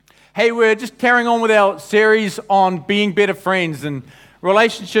Hey, we're just carrying on with our series on being better friends, and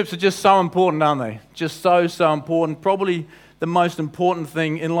relationships are just so important, aren't they? Just so important. Probably the most important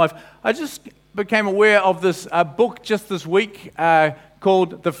thing in life. I just became aware of this book just this week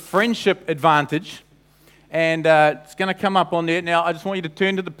called The Friendship Advantage, and it's going to come up on there. Now, I just want you to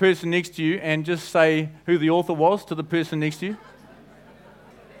turn to the person next to you and just say who the author was to the person next to you.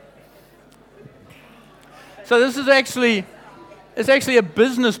 So this is actually a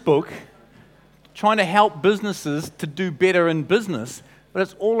business book trying to help businesses to do better in business, but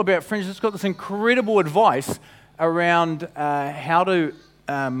it's all about friendship. It's got this incredible advice around how to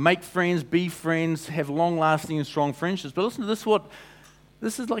make friends, be friends, have long-lasting and strong friendships. But listen to this,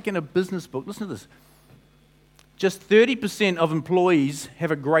 this is like in a business book. Listen to this. Just 30% of employees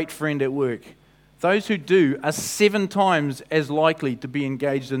have a great friend at work. Those who do are 7 times as likely to be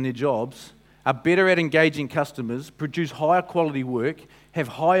engaged in their jobs, are better at engaging customers, produce higher quality work, have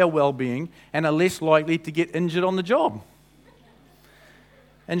higher well-being, and are less likely to get injured on the job.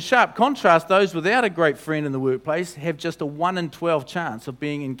 In sharp contrast, those without a great friend in the workplace have just a 1 in 12 chance of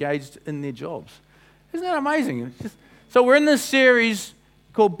being engaged in their jobs. Isn't that amazing? So we're in this series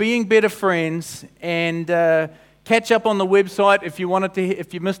called Being Better Friends, and catch up on the website if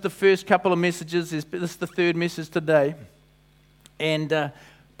you missed the first couple of messages. This is the third message today.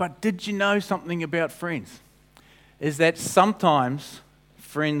 But did you know something about friends? Is that sometimes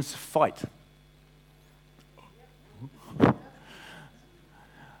friends fight. Well,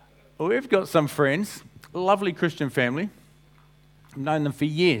 we've got some friends, a lovely Christian family. I've known them for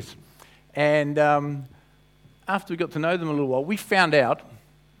years. And after we got to know them a little while, we found out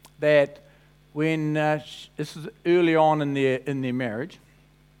that when, this was early on in their marriage,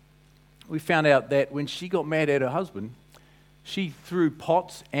 we found out that when she got mad at her husband, she threw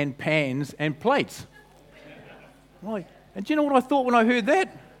pots and pans and plates. Like, and do you know what I thought when I heard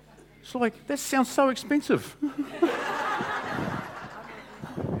that? It's like, that sounds so expensive.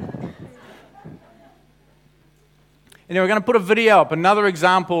 And we're going to put a video up, another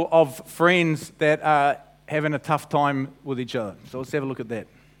example of friends that are having a tough time with each other. So let's have a look at that.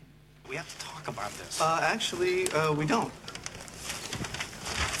 We have to talk about this. Actually, we don't.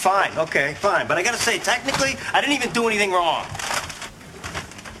 Fine, okay, fine. But I gotta say, technically, I didn't even do anything wrong.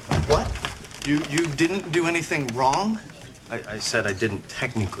 What? You didn't do anything wrong? I said I didn't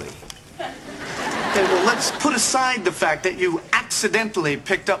technically. Okay, well, let's put aside the fact that you accidentally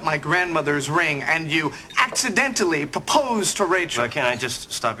picked up my grandmother's ring and you accidentally proposed to Rachel. Can I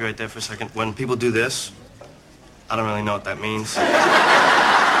just stop you right there for a second? When people do this, I don't really know what that means.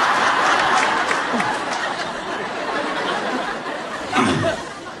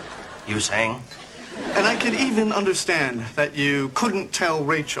 You were saying? And I could even understand that you couldn't tell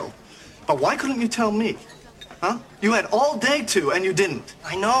Rachel. But why couldn't you tell me? Huh? You had all day to, and you didn't.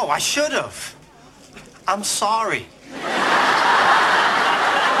 I know, I should have. I'm sorry.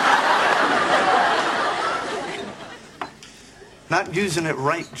 Not using it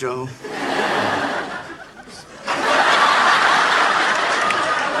right, Joe.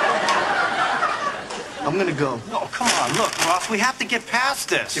 I'm gonna go. No, come on, look, Ross, we have to get past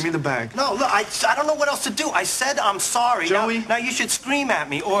this. Give me the bag. No, look, I don't know what else to do. I said I'm sorry. Joey? Now you should scream at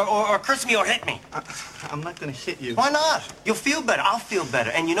me or curse me or hit me. I'm not gonna hit you. Why not? You'll feel better. I'll feel better.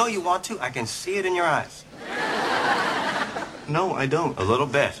 And you know you want to? I can see it in your eyes. No, I don't. A little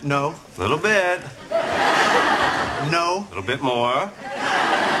bit. No. A little bit. No. A little bit more.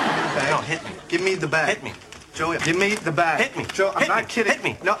 No, hit me. Give me the bag. Hit me. Joey, give me the bag. Hit me. Joe, I'm not kidding. Hit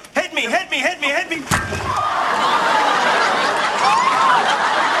me. No. Hit me, hit me, hit me, hit me.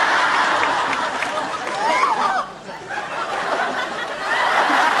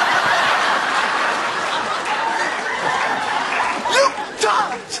 You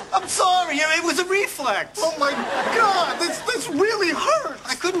dodged! I'm sorry. It was a reflex. Oh my God, this really hurts.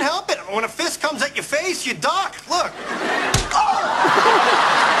 I couldn't help it. When a fist comes at your face, you duck. Look.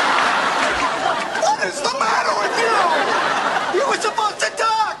 What is the matter with you? You were supposed to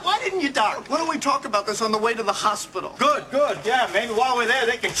duck. Why didn't you duck? Why don't we talk about this on the way to the hospital? Good. Yeah, maybe while we're there,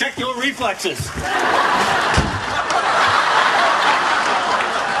 they can check your reflexes.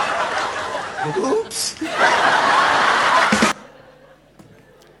 Oops.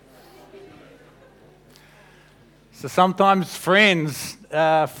 So sometimes friends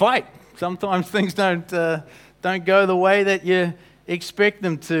fight. Sometimes things don't go the way that you expect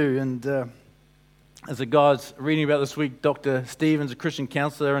them to. And as a guy I was reading about this week, Dr. Stevens, a Christian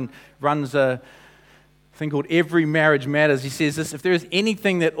counselor, and runs a thing called Every Marriage Matters. He says this: if there is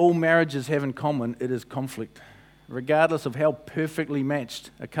anything that all marriages have in common, it is conflict. Regardless of how perfectly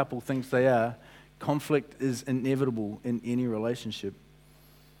matched a couple thinks they are, conflict is inevitable in any relationship.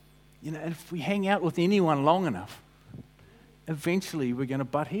 if we hang out with anyone long enough, eventually we're going to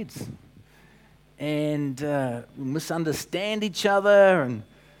butt heads. And misunderstand each other and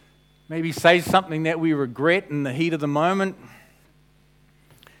maybe say something that we regret in the heat of the moment.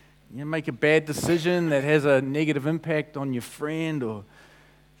 Make a bad decision that has a negative impact on your friend, or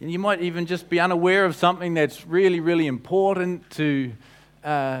you might even just be unaware of something that's really, really important to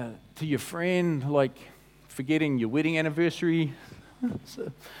your friend, like forgetting your wedding anniversary.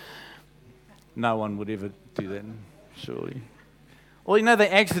 So, no one would ever do that, surely. Or they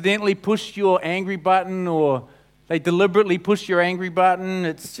accidentally push your angry button, or they deliberately push your angry button.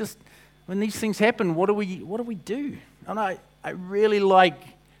 It's just, when these things happen, what do we do? And I really like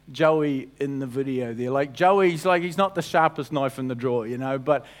Joey in the video there. Like Joey's he's not the sharpest knife in the drawer,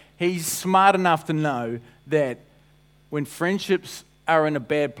 but he's smart enough to know that when friendships are in a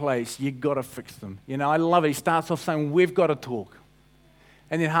bad place, you got to fix them. I love it. He starts off saying, we've got to talk.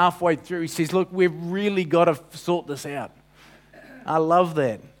 And then halfway through, he says, look, we've really got to sort this out. I love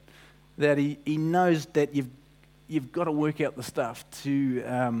that he knows that you've got to work out the stuff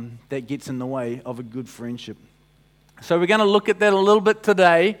that gets in the way of a good friendship. So we're going to look at that a little bit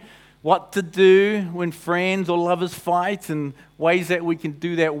today, what to do when friends or lovers fight and ways that we can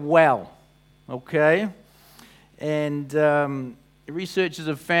do that well, okay? And researchers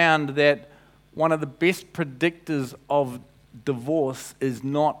have found that one of the best predictors of divorce is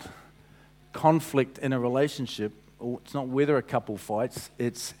not conflict in a relationship, or it's not whether a couple fights,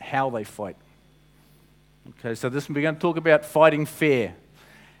 it's how they fight. Okay, so we're going to talk about fighting fair.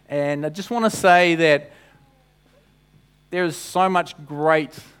 And I just want to say that there is so much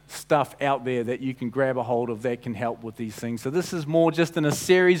great stuff out there that you can grab a hold of that can help with these things. So this is more just in a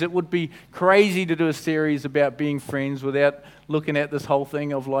series. It would be crazy to do a series about being friends without looking at this whole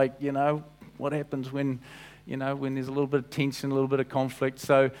thing of what happens when there's a little bit of tension, a little bit of conflict.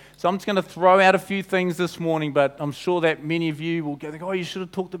 So I'm just going to throw out a few things this morning, but I'm sure that many of you will go, oh, you should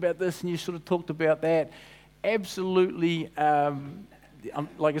have talked about this and you should have talked about that. Absolutely.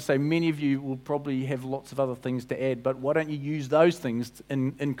 Like I say, many of you will probably have lots of other things to add, but why don't you use those things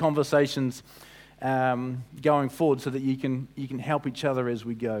in conversations going forward so that you can help each other as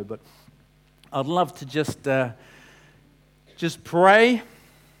we go. But I'd love to just pray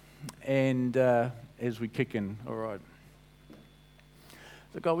and as we kick in. All right.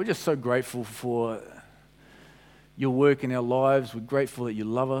 So God, we're just so grateful for your work in our lives. We're grateful that you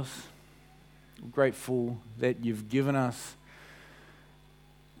love us. We're grateful that you've given us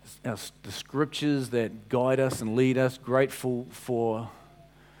the scriptures that guide us and lead us. Grateful for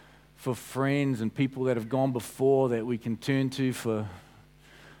friends and people that have gone before that we can turn to for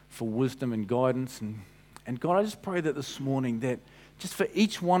wisdom and guidance. And God, I just pray that this morning that just for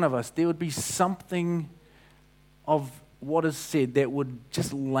each one of us, there would be something of what is said that would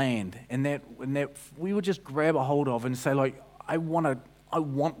just land, and that we would just grab a hold of and say, like, I want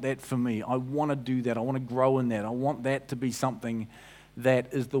that for me. I want to do that. I want to grow in that. I want that to be something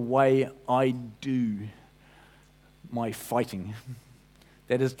that is the way I do my fighting.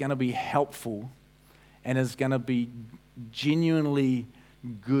 That is going to be helpful and is going to be genuinely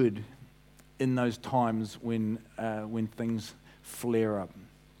good in those times when things flare up.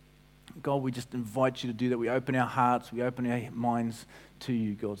 God, we just invite you to do that. We open our hearts, we open our minds to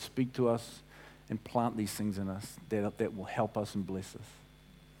you, God. Speak to us and plant these things in us that will help us and bless us.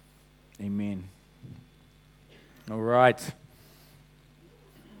 Amen. All right.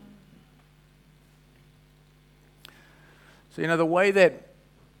 So, the way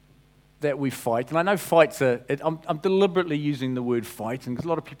that we fight, and I know fights are, I'm deliberately using the word fight, and because a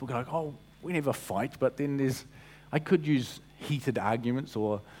lot of people go, oh, we never fight, but then I could use heated arguments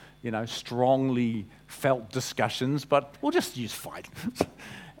or, strongly felt discussions, but we'll just use fight.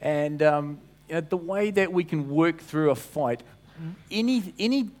 And the way that we can work through a fight,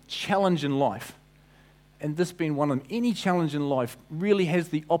 any challenge in life, and this being one of them, any challenge in life really has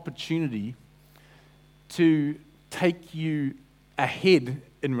the opportunity to take you ahead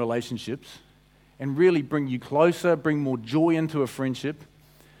in relationships and really bring you closer, bring more joy into a friendship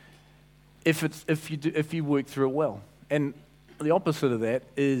if you work through it well. And the opposite of that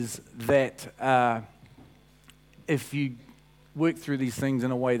is that if you work through these things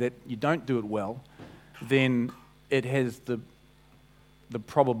in a way that you don't do it well, then it has the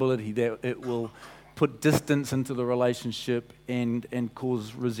probability that it will put distance into the relationship and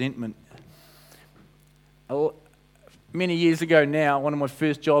cause resentment. Many years ago now, one of my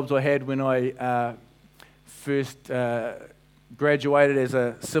first jobs I had when I first graduated as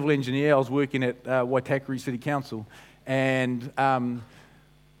a civil engineer, I was working at Waitakere City Council. And one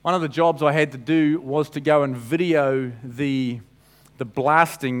of the jobs I had to do was to go and video the the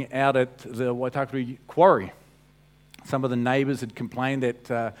blasting out at the Waitakere Quarry. Some of the neighbours had complained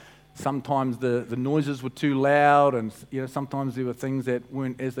that sometimes the noises were too loud, and sometimes there were things that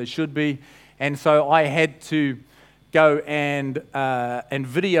weren't as they should be. And so I had to go and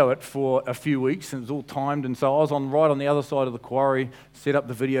video it for a few weeks, and it was all timed. And so I was right on the other side of the quarry, set up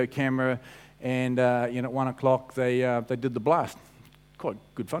the video camera, and at 1 o'clock they did the blast. Quite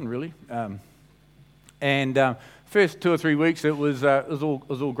good fun, really. First 2 or 3 weeks it was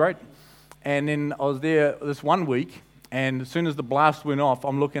all great, and then I was there this 1 week, and as soon as the blast went off,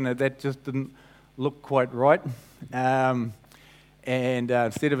 I'm looking at that, just didn't look quite right.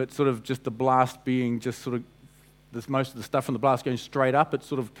 Instead of it sort of just the blast being just sort of most of the stuff from the blast going straight up, it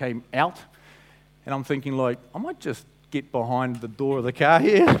sort of came out. And I'm thinking, like, I might just get behind the door of the car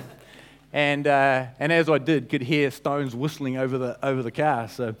here. And as I did, could hear stones whistling over the car.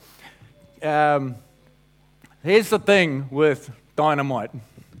 So here's the thing with dynamite.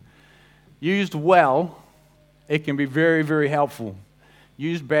 Used well, it can be very, very helpful.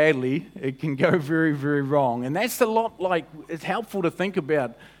 Used badly, it can go very, very wrong. And that's a lot like, it's helpful to think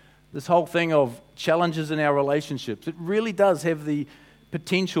about this whole thing of challenges in our relationships. It really does have the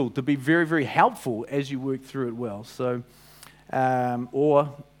potential to be very, very helpful as you work through it well. So,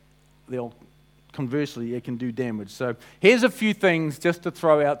 conversely, it can do damage. So here's a few things just to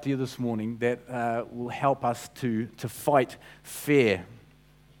throw out to you this morning that will help us to fight fear.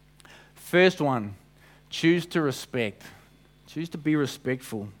 First one, choose to respect. Choose to be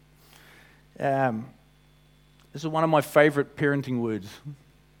respectful. This is one of my favorite parenting words.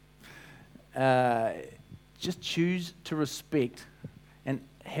 Just choose to respect and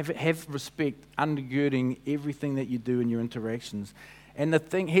have respect undergirding everything that you do in your interactions. And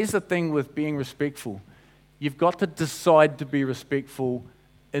here's the thing with being respectful. You've got to decide to be respectful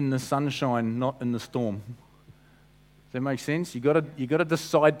in the sunshine, not in the storm. Does that make sense? You got to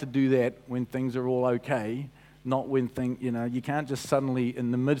decide to do that when things are all okay, not when you can't just suddenly,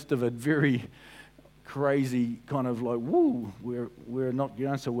 in the midst of a very crazy kind of like, woo, we're not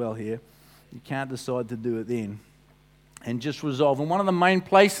going so well here. You can't decide to do it then. And just resolve. And one of the main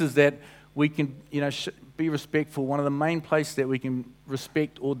places that we can, be respectful, one of the main places that we can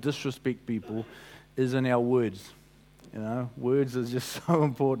respect or disrespect people is in our words. Words is just so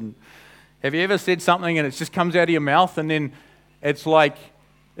important. Have you ever said something and it just comes out of your mouth, and then it's like,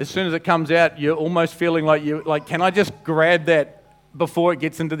 as soon as it comes out, you're almost feeling like, can I just grab that before it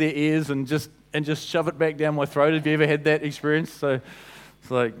gets into their ears and just shove it back down my throat? Have you ever had that experience? So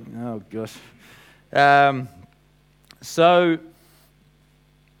it's like, oh gosh. So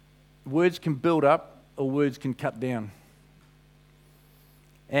words can build up or words can cut down.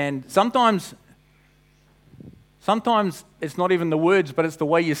 And sometimes it's not even the words, but it's the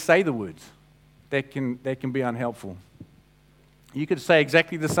way you say the words that can be unhelpful. You could say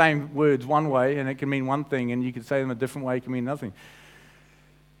exactly the same words one way and it can mean one thing, and you could say them a different way, it can mean nothing.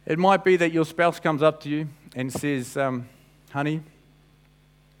 It might be that your spouse comes up to you and says, honey,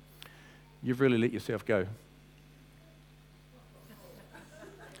 you've really let yourself go.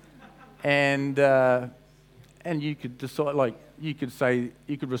 And you could decide, you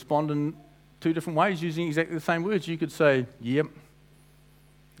could respond in two different ways using exactly the same words. You could say, yep,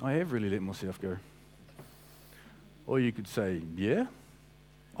 I have really let myself go. Or you could say, yeah,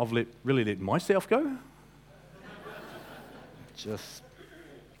 I've really let myself go. Just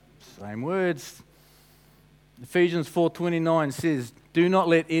same words. Ephesians 4:29 says, do not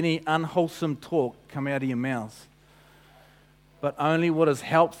let any unwholesome talk come out of your mouth, but only what is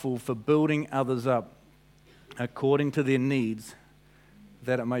helpful for building others up according to their needs,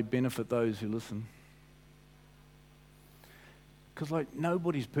 that it may benefit those who listen. Because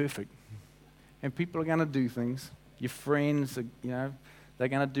nobody's perfect, and people are going to do things. Your friends, they're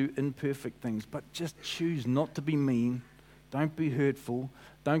going to do imperfect things, but just choose not to be mean. Don't be hurtful.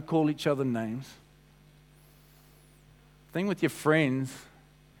 Don't call each other names. The thing with your friends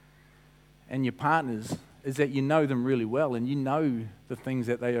and your partners is that you know them really well, and you know the things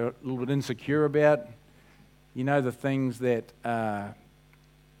that they are a little bit insecure about. You know the things that they're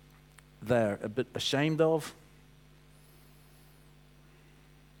a bit ashamed of.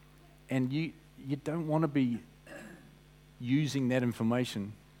 And you don't want to be using that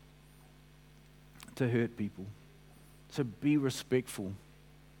information to hurt people. So be respectful.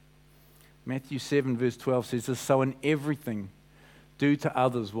 Matthew 7 verse 12 says this, so in everything, do to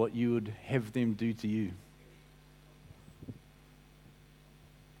others what you would have them do to you.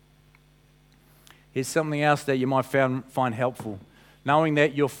 Here's something else that you might find helpful. Knowing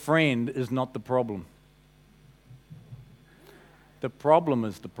that your friend is not the problem. The problem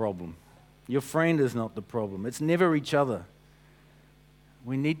is the problem. Your friend is not the problem. It's never each other.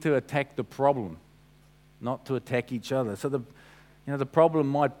 We need to attack the problem, not to attack each other. So the problem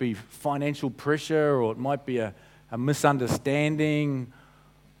might be financial pressure, or it might be a misunderstanding.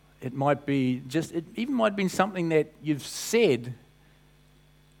 It might be it even might have been something that you've said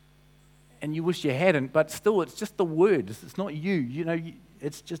and you wish you hadn't, but still it's just the words. It's not you.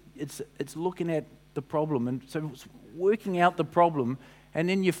 It's looking at the problem, and so it's working out the problem, and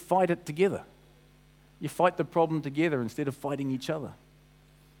then you fight it together. You fight the problem together instead of fighting each other.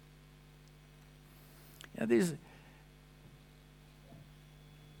 There's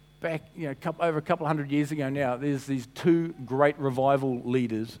back, over a couple of hundred years ago now, there's these two great revival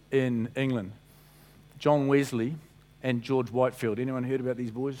leaders in England, John Wesley and George Whitefield. Anyone heard about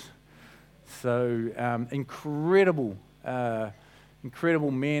these boys? So incredible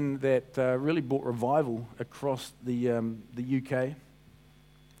men that really brought revival across the UK.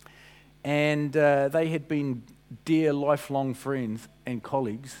 And they had been dear, lifelong friends and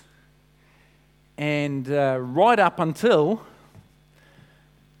colleagues. And right up until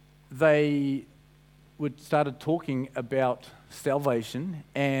they started talking about salvation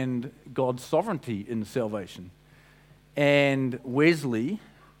and God's sovereignty in salvation. And Wesley,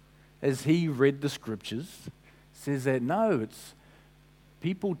 as he read the scriptures, says that no, it's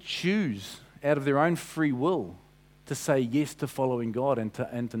people choose out of their own free will to say yes to following God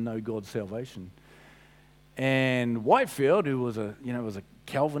and to know God's salvation. And Whitefield, who was a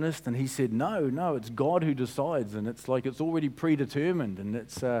Calvinist, and he said no, it's God who decides, and it's like it's already predetermined, and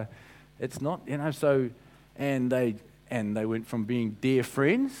it's not, so, and they went from being dear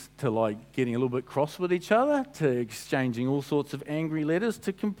friends to like getting a little bit cross with each other, to exchanging all sorts of angry letters,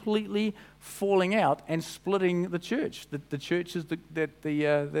 to completely falling out and splitting the church, the churches that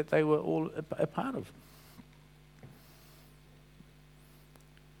they were all a part of.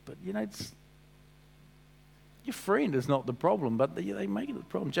 But it's your friend is not the problem, but they make it the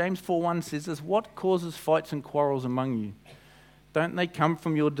problem. James 4:1 says this: "What causes fights and quarrels among you? Don't they come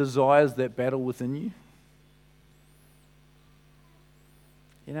from your desires that battle within you?"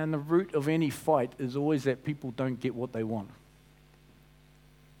 And the root of any fight is always that people don't get what they want.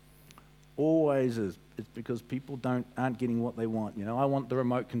 Always is. It's because people aren't getting what they want. I want the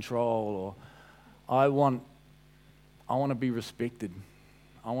remote control, or I want to be respected.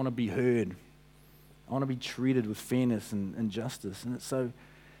 I want to be heard. I want to be treated with fairness and justice. And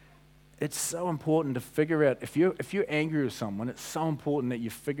it's so important to figure out, if you're angry with someone, it's so important that you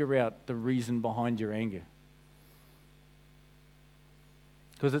figure out the reason behind your anger.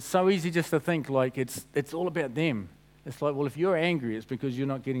 Because it's so easy just to think like it's all about them. It's like, well, if you're angry, it's because you're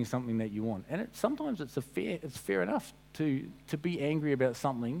not getting something that you want. And sometimes it's fair enough to be angry about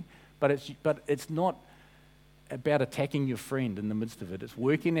something, but it's not about attacking your friend in the midst of it. It's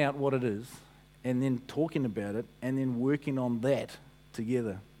working out what it is, and then talking about it, and then working on that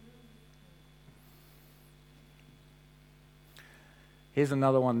together. Here's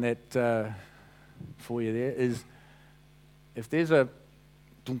another one that for you there is, if there's a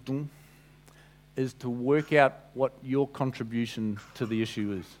is to work out what your contribution to the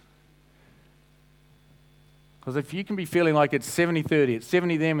issue is. Because if you can be feeling like it's 70-30, it's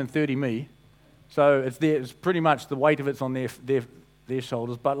 70 them and 30 me, so it's pretty much the weight of it's on their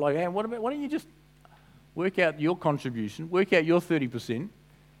shoulders. But like, hey, why don't you just work out your contribution, work out your 30%,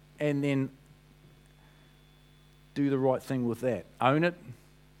 and then do the right thing with that. Own it,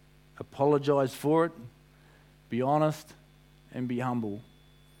 apologize for it, be honest, and be humble.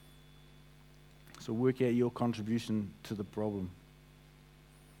 So work out your contribution to the problem.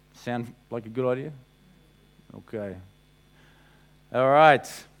 Sound like a good idea? Okay. All right.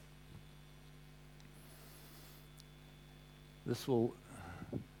 This will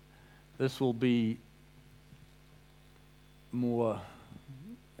be more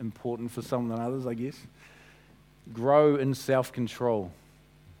important for some than others, I guess. Grow in self-control.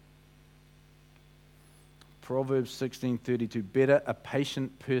 Proverbs 16:32. Better a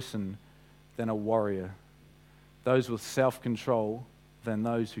patient person than a warrior. Those with self-control than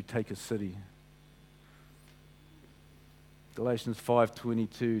those who take a city. Galatians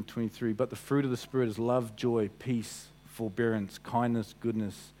 5:22 and 23. But the fruit of the Spirit is love, joy, peace, forbearance, kindness,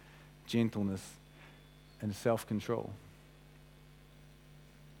 goodness, gentleness, and self-control.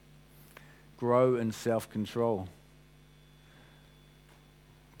 Grow in self-control.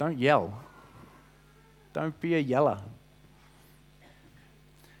 Don't yell. Don't be a yeller.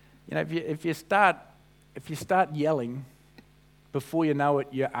 If you start yelling, before you know it,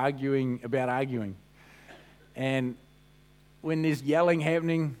 you're arguing about arguing. And when there's yelling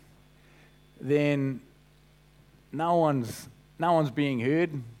happening, then no one's being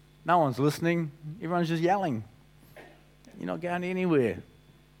heard, no one's listening, everyone's just yelling. You're not going anywhere.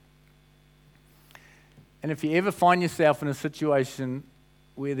 And if you ever find yourself in a situation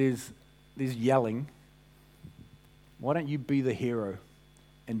where there's yelling, why don't you be the hero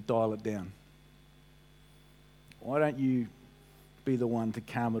and dial it down? Why don't you be the one to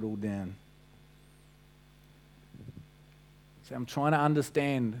calm it all down? So I'm trying to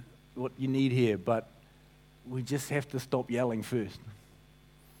understand what you need here, but we just have to stop yelling first.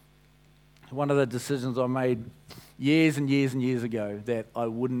 One of the decisions I made years and years and years ago, that I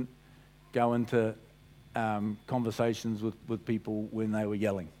wouldn't go into conversations with people when they were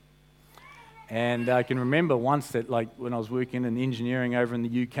yelling. And I can remember once that, like, when I was working in engineering over in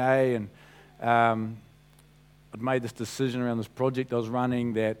the UK, and I'd made this decision around this project I was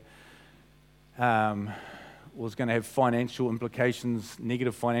running that was going to have financial implications,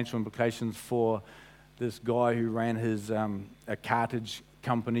 negative financial implications for this guy who ran his a cartage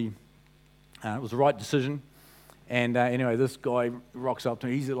company. It was the right decision. And anyway, this guy rocks up to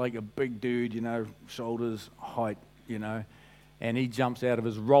me. He's like a big dude, shoulders, height, and he jumps out of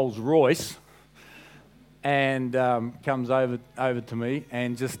his Rolls Royce and comes over to me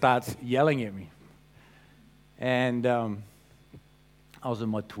and just starts yelling at me. And I was in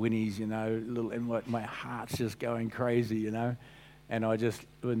my 20s, and my heart's just going crazy, And I just,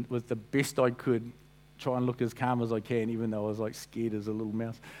 with the best I could, try and look as calm as I can, even though I was like scared as a little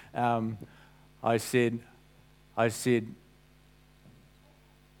mouse. I said,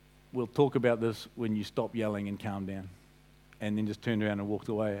 we'll talk about this when you stop yelling and calm down. And then just turned around and walked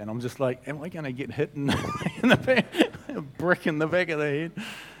away. And I'm just like, am I going to get hit in the back, a brick in the back of the head?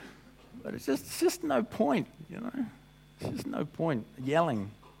 But it's just no point, It's just no point yelling.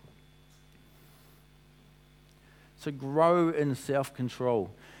 So grow in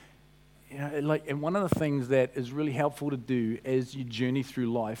self-control. And one of the things that is really helpful to do as you journey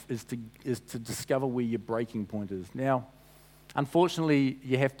through life is to discover where your breaking point is. Now, unfortunately,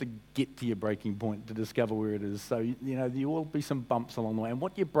 you have to get to your breaking point to discover where it is. So, there will be some bumps along the way. And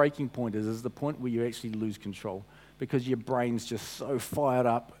what your breaking point is the point where you actually lose control, because your brain's just so fired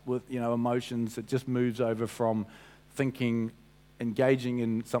up with, emotions. It just moves over from thinking, engaging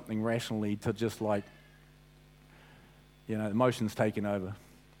in something rationally, to just like, emotions taking over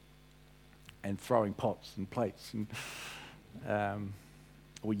and throwing pots and plates and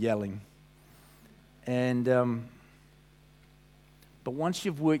or yelling. And but once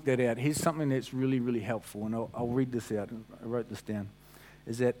you've worked that out, here's something that's really, really helpful, and I'll read this out. I wrote this down.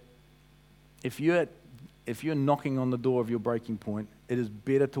 Is that if you're knocking on the door of your breaking point, it is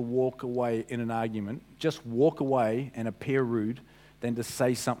better to walk away in an argument, just walk away and appear rude, than to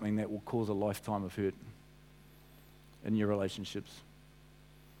say something that will cause a lifetime of hurt in your relationships.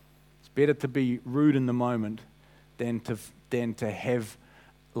 It's better to be rude in the moment than to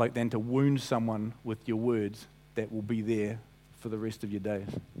wound someone with your words that will be there for the rest of your days.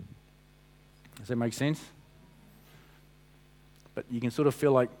 Does that make sense? But you can sort of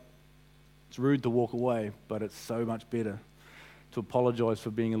feel like it's rude to walk away, but it's so much better to apologize for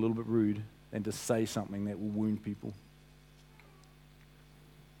being a little bit rude than to say something that will wound people.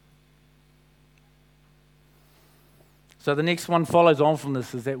 So the next one follows on from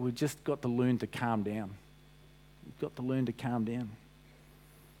this, is that we've just got to learn to calm down. We've got to learn to calm down.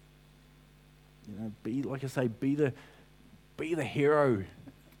 Be the hero.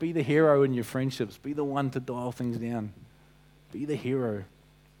 Be the hero in your friendships. Be the one to dial things down. Be the hero.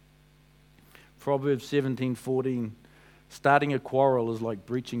 Proverbs 17:14, starting a quarrel is like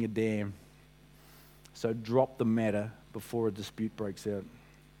breaching a dam. So drop the matter before a dispute breaks out.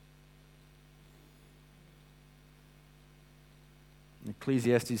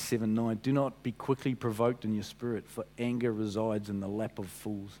 Ecclesiastes 7:9, do not be quickly provoked in your spirit, for anger resides in the lap of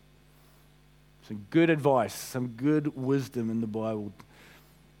fools. Some good advice, some good wisdom in the Bible.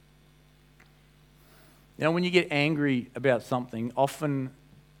 When you get angry about something, often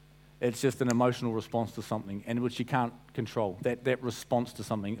it's just an emotional response to something, and which you can't control, that response to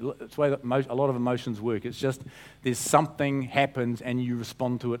something. It's the way that a lot of emotions work. It's just there's something happens and you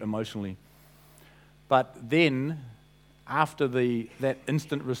respond to it emotionally. But then, after that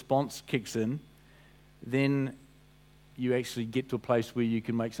instant response kicks in, then you actually get to a place where you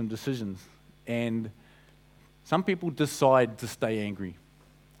can make some decisions. And some people decide to stay angry.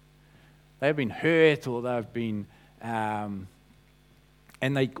 They've been hurt, or they've been, and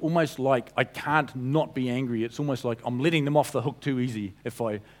they almost like, I can't not be angry. It's almost like I'm letting them off the hook too easy. If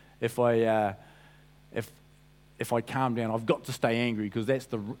I calm down, I've got to stay angry because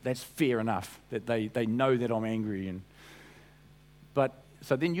that's fair enough that they know that I'm angry. But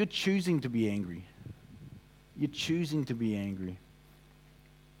so then you're choosing to be angry. You're choosing to be angry.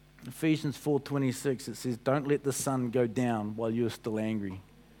 Ephesians 4:26, it says, don't let the sun go down while you're still angry.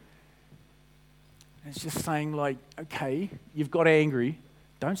 And it's just saying, like, okay, you've got angry.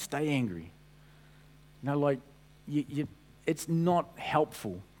 Don't stay angry. Like, it's not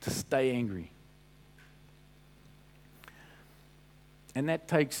helpful to stay angry. And it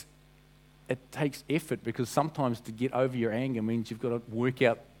takes effort, because sometimes to get over your anger means you've got to work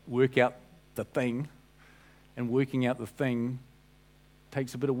out the thing, and working out the thing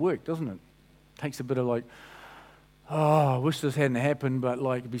takes a bit of work, doesn't it? Takes a bit of like, oh, I wish this hadn't happened, but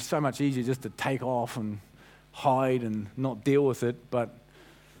like it'd be so much easier just to take off and hide and not deal with it, but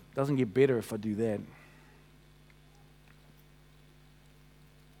it doesn't get better if I do that.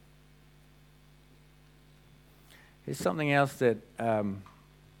 Here's something else that I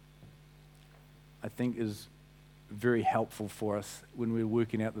think is very helpful for us when we're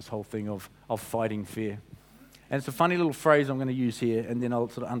working out this whole thing of fighting fear. And it's a funny little phrase I'm going to use here, and then I'll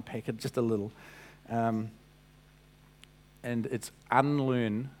sort of unpack it just a little. And it's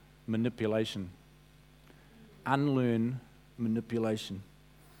unlearn manipulation. Unlearn manipulation.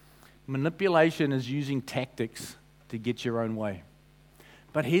 Manipulation is using tactics to get your own way.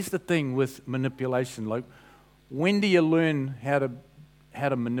 But here's the thing with manipulation, like, when do you learn how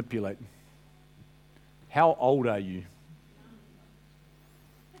to manipulate? How old are you?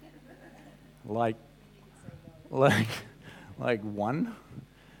 Like one?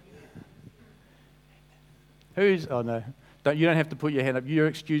 Oh no, you don't have to put your hand up. You're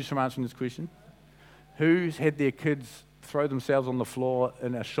excused from answering this question. Who's had their kids throw themselves on the floor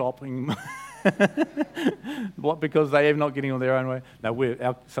in a shopping what, because they are not getting on their own way?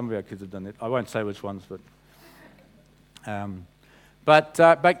 No, some of our kids have done that. I won't say which ones,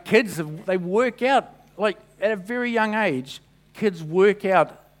 but kids, they work out, like at a very young age, kids work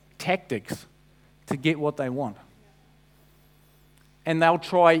out tactics to get what they want. And they'll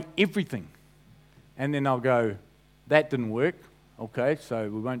try everything. And then they'll go, that didn't work. Okay, so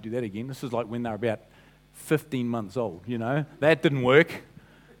we won't do that again. This is like when they're about 15 months old, That didn't work.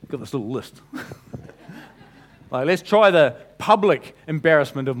 We've got this little list. Like, let's try the public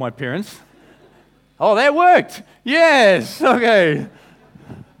embarrassment of my parents. Oh, that worked. Yes. Okay.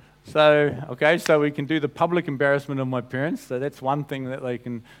 So we can do the public embarrassment of my parents. So that's one thing that they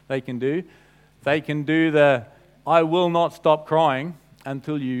can do. They can do the I will not stop crying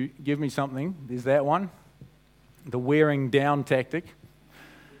until you give me something. There's that one. The wearing down tactic.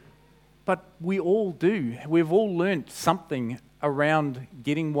 But we all do. We've all learnt something around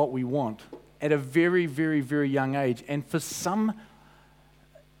getting what we want at a very, very, very young age. And for some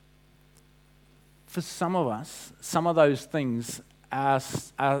of us, some of those things are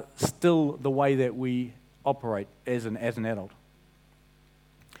still the way that we operate as an adult.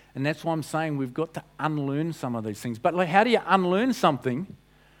 And that's why I'm saying we've got to unlearn some of these things. But like, how do you unlearn something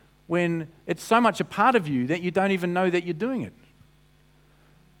when it's so much a part of you that you don't even know that you're doing it?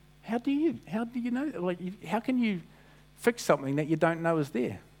 How do you know? Like, how can you fix something that you don't know is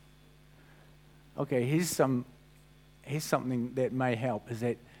there? Okay, here's something that may help, is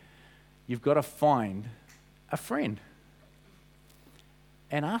that you've got to find a friend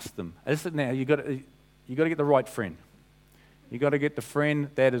and ask them. Now, you've got to get the right friend. You've got to get the friend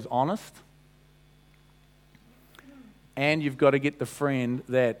that is honest, and you've got to get the friend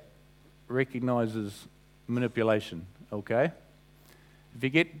that recognizes manipulation, okay? If you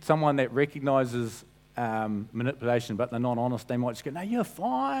get someone that recognizes manipulation but they're not honest, they might just go, no, you're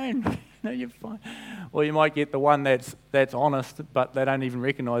fine. No, you're fine. Or you might get the one that's honest but they don't even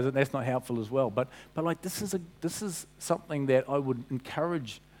recognize it. That's not helpful as well. But like, this is something that I would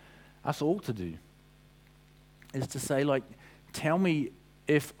encourage us all to do, is to say, like, tell me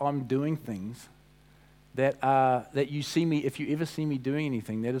if I'm doing things that you see me, if you ever see me doing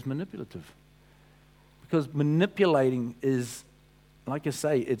anything that is manipulative. Because manipulating is, like I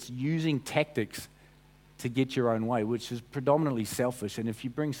say, it's using tactics to get your own way, which is predominantly selfish. And if you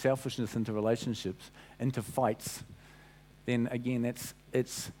bring selfishness into relationships, into fights, then again, it's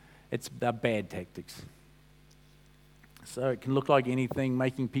the bad tactics. So it can look like anything: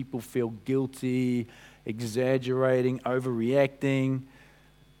 making people feel guilty, exaggerating, overreacting,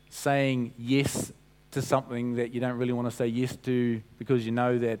 saying yes to something that you don't really want to say yes to because you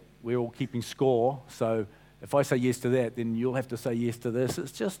know that we're all keeping score. So if I say yes to that, then you'll have to say yes to this.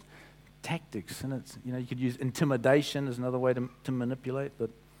 It's just tactics, and it's, you could use intimidation as another way to manipulate. But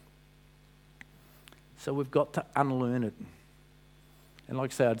so we've got to unlearn it. And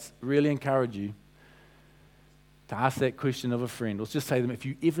like I say, I'd really encourage you to ask that question of a friend, or just say to them, if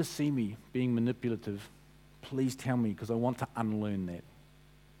you ever see me being manipulative, please tell me, because I want to unlearn that.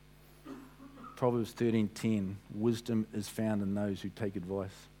 Proverbs 13:10, wisdom is found in those who take advice.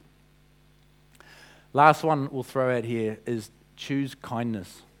 Last one we'll throw out here is choose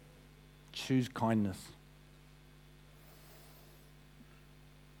kindness. Choose kindness.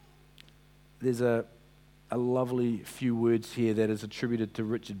 There's a lovely few words here that is attributed to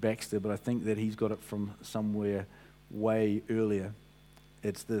Richard Baxter, but I think that he's got it from somewhere way earlier.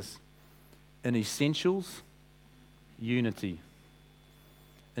 It's this: in essentials, unity.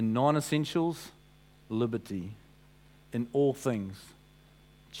 In non-essentials, liberty. In all things,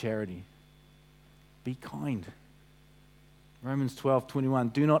 charity. Be kind. Romans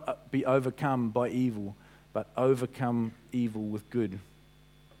 12:21. Do not be overcome by evil, but overcome evil with good.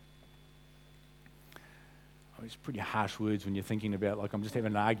 Oh, it's pretty harsh words when you're thinking about, like, I'm just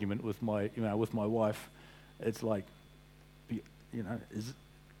having an argument with my wife. It's like, you want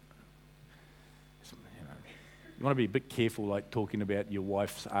to be a bit careful, like, talking about your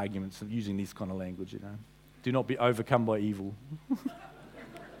wife's arguments and using this kind of language, Do not be overcome by evil,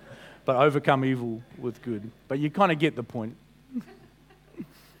 but overcome evil with good. But you kind of get the point.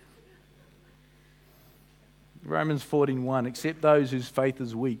 Romans 14:1, accept those whose faith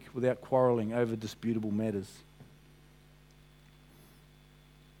is weak without quarreling over disputable matters.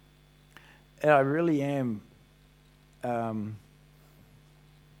 And I really am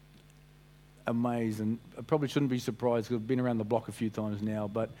amazed, and I probably shouldn't be surprised because I've been around the block a few times now,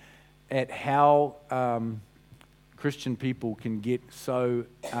 but at how Christian people can get so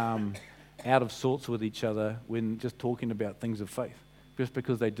out of sorts with each other when just talking about things of faith, just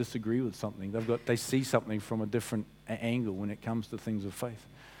because they disagree with something. They see something from a different angle when it comes to things of faith.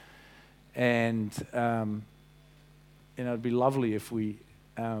 And it'd be lovely if we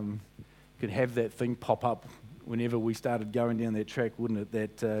could have that thing pop up whenever we started going down that track, wouldn't it?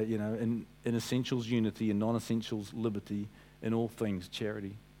 That in essentials unity, in non-essentials liberty, in all things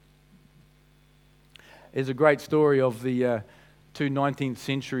charity. There's a great story of the two 19th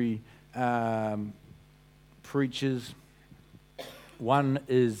century preachers. One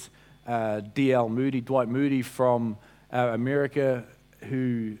is D.L. Moody, Dwight Moody from America,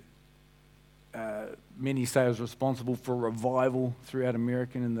 who many say was responsible for revival throughout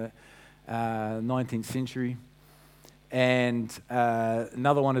America in the 19th century. And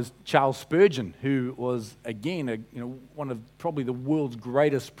another one is Charles Spurgeon, who was, again, one of probably the world's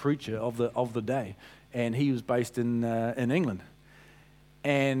greatest preacher of the day. And he was based in England.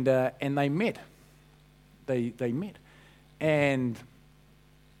 And they met. They met. And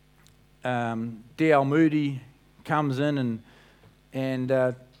D.L. Moody comes in,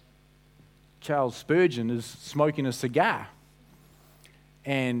 and Charles Spurgeon is smoking a cigar.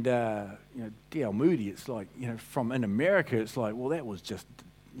 And D.L. Moody, it's like, from in America, it's like, well, that was just,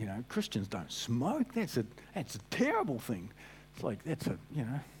 Christians don't smoke. That's a terrible thing. It's like, that's a,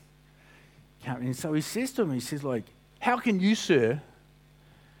 And so he says to him, he says, like, how can you, sir,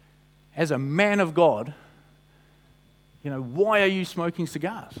 as a man of God, why are you smoking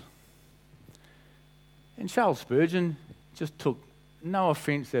cigars? And Charles Spurgeon just took no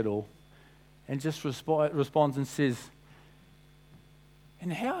offense at all and just responds and says,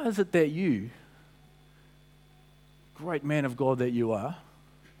 and how is it that you, great man of God that you are,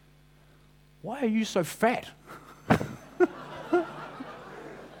 why are you so fat?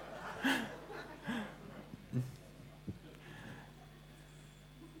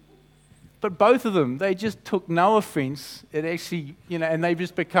 But both of them, they just took no offense. It actually, and they've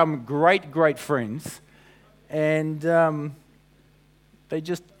just become great, great friends. And they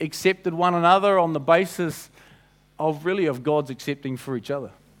just accepted one another on the basis of God's accepting for each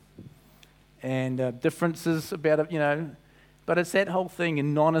other. And differences about it, but it's that whole thing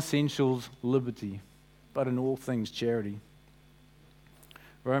in non-essentials, liberty, but in all things, charity.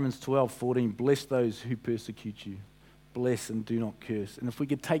 Romans 12:14, bless those who persecute you. Bless and do not curse. And if we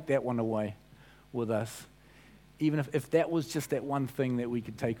could take that one away with us, even if that was just that one thing that we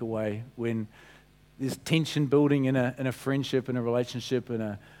could take away when there's tension building in a friendship, in a relationship,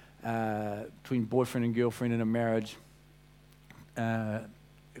 between boyfriend and girlfriend in a marriage,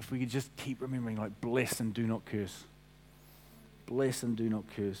 if we could just keep remembering, like, bless and do not curse. Bless and do not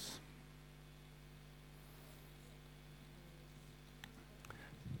curse.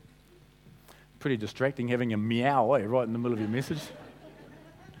 Pretty distracting having a meow right in the middle of your message.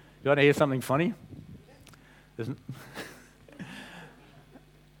 You want to hear something funny? Isn't?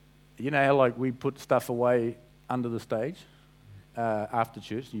 You know how, like, we put stuff away under the stage after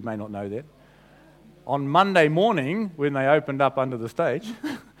church? You may not know that. On Monday morning, when they opened up under the stage,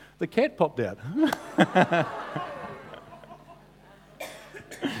 the cat popped out.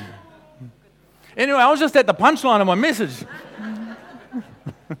 Anyway, I was just at the punchline of my message.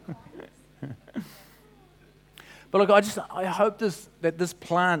 But look, I hope that this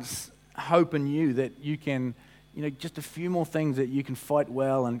plants hope in you, that you can just a few more things that you can fight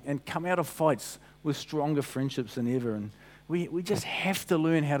well and come out of fights with stronger friendships than ever. And we just have to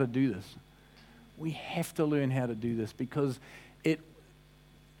learn how to do this. We have to learn how to do this because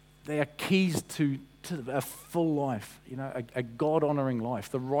they are keys to a full life, a God-honoring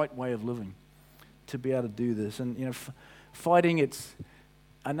life, the right way of living, to be able to do this. And, fighting,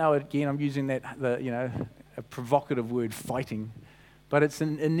 I know, again, I'm using a provocative word, fighting, but it's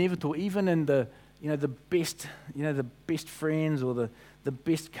inevitable, even in the best friends or the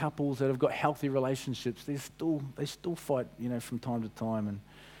best couples that have got healthy relationships, they still fight, from time to time.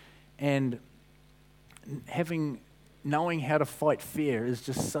 And knowing how to fight fair is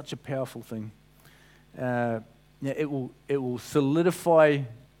just such a powerful thing. It will solidify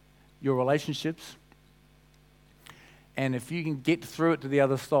your relationships, and if you can get through it to the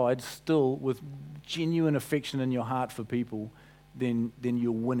other side still with genuine affection in your heart for people, then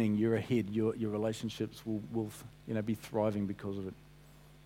you're winning, you're ahead, your relationships will be thriving because of it.